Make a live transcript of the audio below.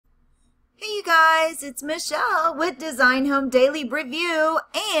guys, it's Michelle with Design Home Daily Review,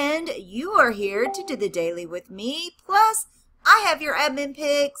 and you are here to do the daily with me. Plus, I have your admin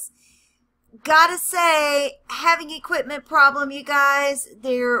pics. Gotta say, having equipment problem, you guys.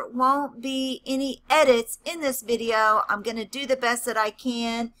 There won't be any edits in this video. I'm gonna do the best that I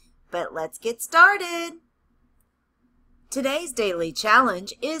can, but let's get started. Today's daily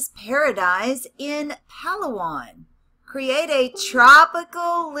challenge is Paradise in Palawan. Create a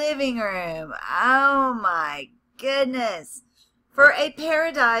tropical living room. Oh my goodness. For a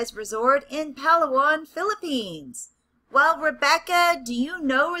paradise resort in Palawan, Philippines. Well, Rebecca, do you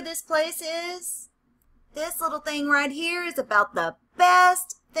know where this place is? This little thing right here is about the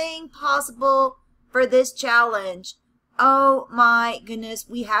best thing possible for this challenge. Oh my goodness,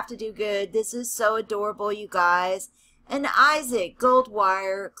 we have to do good. This is so adorable, you guys. An Isaac gold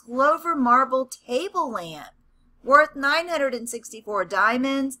wire clover marble table lamp. Worth 964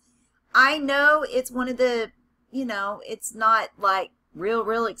 diamonds. I know it's one of the, it's not like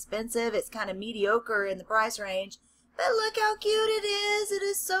real expensive. It's kind of mediocre in the price range. But look how cute it is. It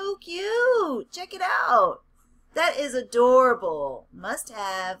is so cute. Check it out. That is adorable. Must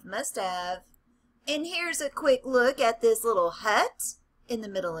have, must have. And here's a quick look at this little hut in the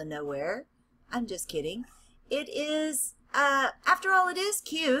middle of nowhere. I'm just kidding. It is, after all, it is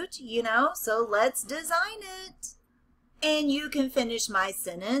cute, so let's design it. And you can finish my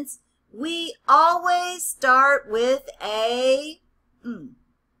sentence. We always start with a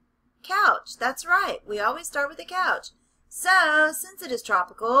couch. That's right. We always start with a couch. So, since it is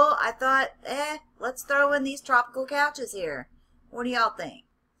tropical, I thought, let's throw in these tropical couches here. What do y'all think?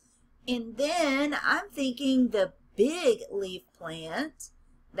 And then I'm thinking the big leaf plant.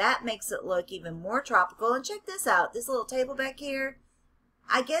 That makes it look even more tropical. And check this out. This little table back here.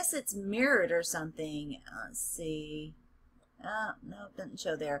 I guess it's mirrored or something. Let's see. No, it doesn't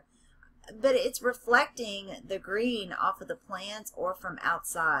show there. But it's reflecting the green off of the plants or from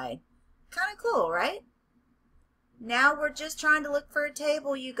outside. Kind of cool, right? Now we're just trying to look for a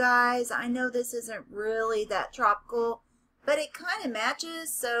table, you guys. I know this isn't really that tropical, but it kind of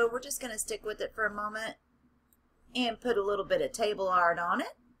matches, so we're just going to stick with it for a moment and put a little bit of table art on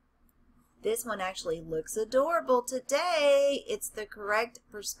it. This one actually looks adorable today. It's the correct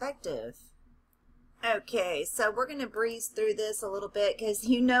perspective. Okay, so we're going to breeze through this a little bit because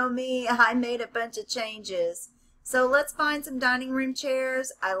you know me, I made a bunch of changes. So let's find some dining room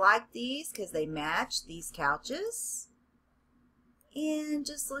chairs. I like these because they match these couches. And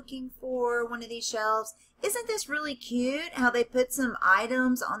just looking for one of these shelves. Isn't this really cute how they put some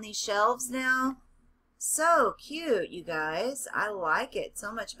items on these shelves now? So cute, you guys. I like it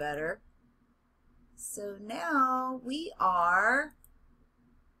so much better. So now we are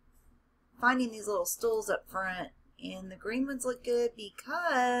finding these little stools up front, and the green ones look good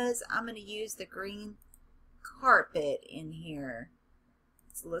because I'm going to use the green carpet in here.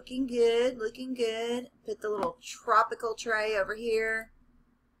 It's looking good, looking good. Put the little tropical tray over here,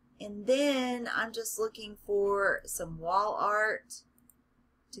 and then I'm just looking for some wall art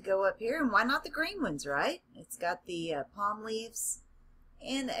to go up here, and why not the green ones, right? It's got the palm leaves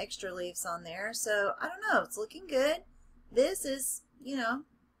and the extra leaves on there, so I don't know, it's looking good. This is,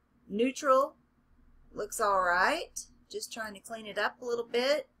 neutral, looks all right. Just trying to clean it up a little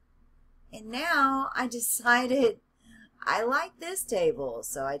bit. And now I decided I like this table,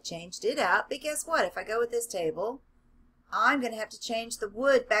 so I changed it out. But guess what? If I go with this table, I'm going to have to change the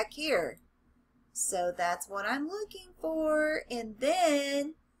wood back here. So that's what I'm looking for. And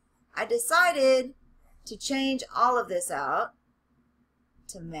then I decided to change all of this out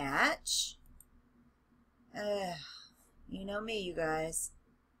to match. You know me, you guys.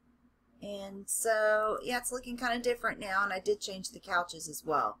 And so, yeah, it's looking kind of different now, and I did change the couches as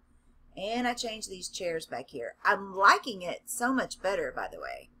well. And I changed these chairs back here. I'm liking it so much better, by the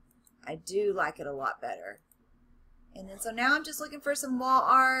way. I do like it a lot better. And then, so now I'm just looking for some wall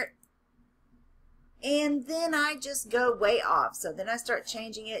art. And then I just go way off. So then I start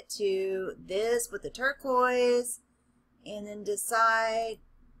changing it to this with the turquoise. And then decide,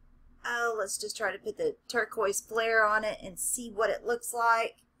 oh, let's just try to put the turquoise flare on it and see what it looks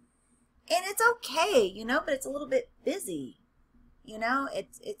like. And it's okay, but it's a little bit busy.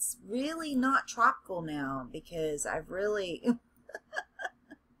 It's really not tropical now because I've really,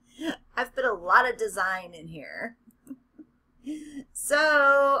 I've put a lot of design in here.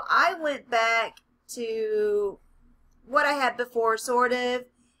 So I went back to what I had before, sort of,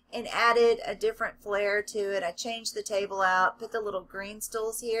 and added a different flair to it. I changed the table out, put the little green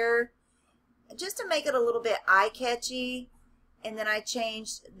stools here, just to make it a little bit eye-catchy. And then I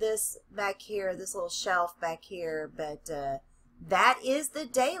changed this back here, this little shelf back here, but That is the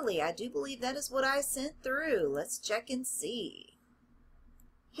daily. I do believe that is what I sent through. Let's check and see.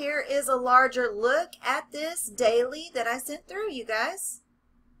 Here is a larger look at this daily that I sent through, you guys.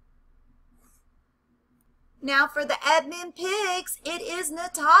 Now for the admin pics, it is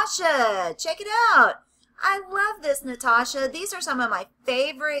Natasha. Check it out. I love this, Natasha. These are some of my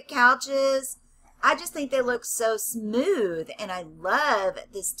favorite couches. I just think they look so smooth, and I love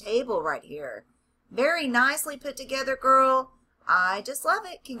this table right here. Very nicely put together, girl. I just love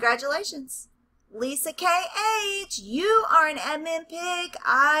it. Congratulations. Lisa KH, you are an admin pic.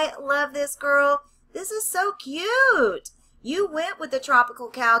 I love this, girl. This is so cute. You went with the tropical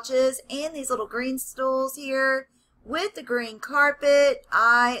couches and these little green stools here with the green carpet.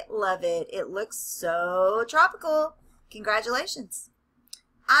 I love it. It looks so tropical. Congratulations.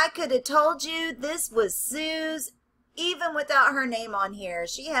 I could have told you this was Sue's even without her name on here.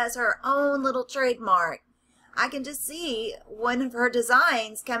 She has her own little trademark. I can just see one of her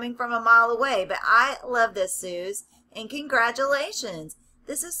designs coming from a mile away, but I love this, Suze, and congratulations.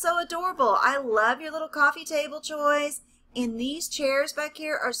 This is so adorable. I love your little coffee table choice, and these chairs back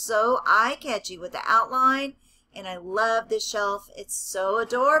here are so eye-catchy with the outline, and I love this shelf. It's so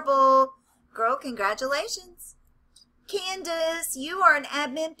adorable. Girl, congratulations. Kandis, you are an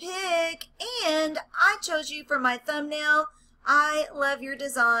admin pic, and I chose you for my thumbnail. I love your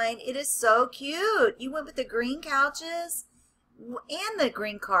design. It is so cute. You went with the green couches and the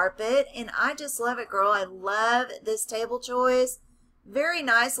green carpet, and I just love it, girl. I love this table choice. Very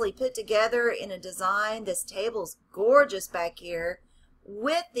nicely put together in a design. This table's gorgeous back here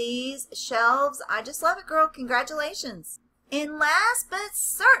with these shelves. I just love it, girl. Congratulations. And last but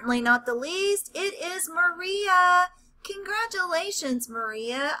certainly not the least, it is Maria. Congratulations,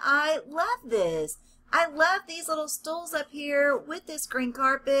 Maria. I love this. I love these little stools up here with this green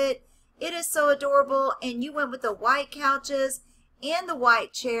carpet. It is so adorable, and you went with the white couches and the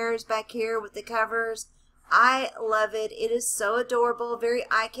white chairs back here with the covers. I love it. It is so adorable, very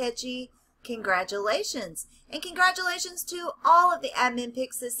eye-catchy. Congratulations. And congratulations to all of the admin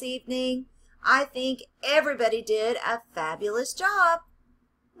pics this evening. I think everybody did a fabulous job.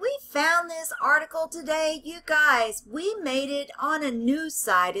 We found this article today, you guys. We made it on a news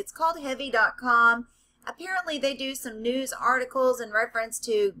site. It's called heavy.com. Apparently they do some news articles in reference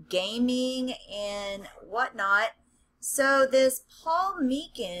to gaming and whatnot. So this Paul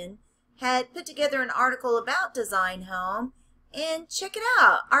Meakin had put together an article about Design Home, and check it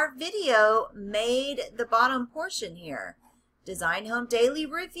out. Our video made the bottom portion here. Design Home Daily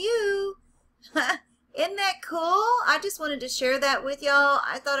Review. Isn't that cool? I just wanted to share that with y'all.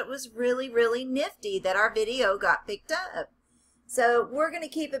 I thought it was really, really nifty that our video got picked up. So we're going to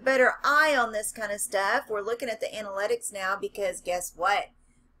keep a better eye on this kind of stuff. We're looking at the analytics now because guess what?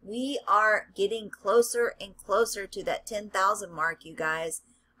 We are getting closer and closer to that 10,000 mark, you guys.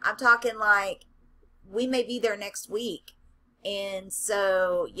 I'm talking like we may be there next week. And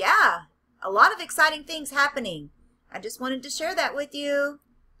so, yeah, a lot of exciting things happening. I just wanted to share that with you.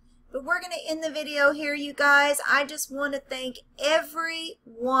 But we're going to end the video here, you guys. I just want to thank every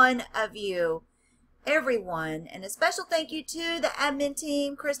one of you. Everyone. And a special thank you to the admin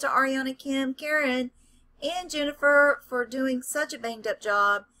team, Krista, Ariana, Kim, Karen, and Jennifer for doing such a banged up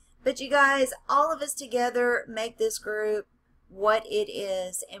job. But you guys, all of us together make this group what it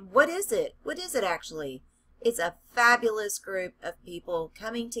is. And what is it? What is it actually? It's a fabulous group of people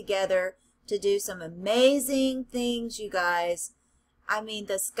coming together to do some amazing things, you guys. I mean,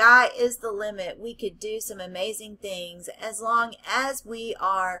 the sky is the limit. We could do some amazing things as long as we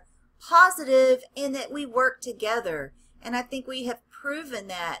are positive and that we work together. And I think we have proven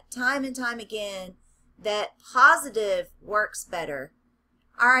that time and time again that positive works better.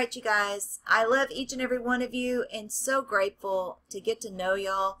 All right, you guys, I love each and every one of you and so grateful to get to know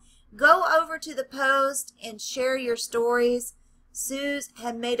y'all. Go over to the post and share your stories. Suze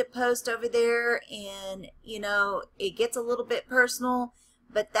had made a post over there, and you know, it gets a little bit personal,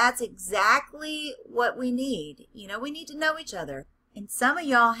 but that's exactly what we need. You know, we need to know each other. And some of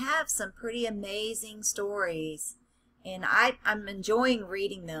y'all have some pretty amazing stories, and I'm enjoying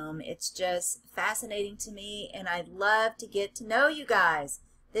reading them. It's just fascinating to me, and I'd love to get to know you guys.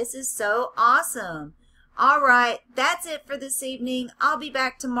 This is so awesome. All right, that's it for this evening. I'll be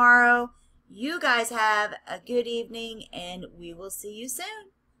back tomorrow. You guys have a good evening, and we will see you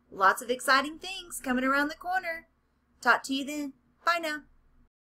soon. Lots of exciting things coming around the corner. Talk to you then. Bye now.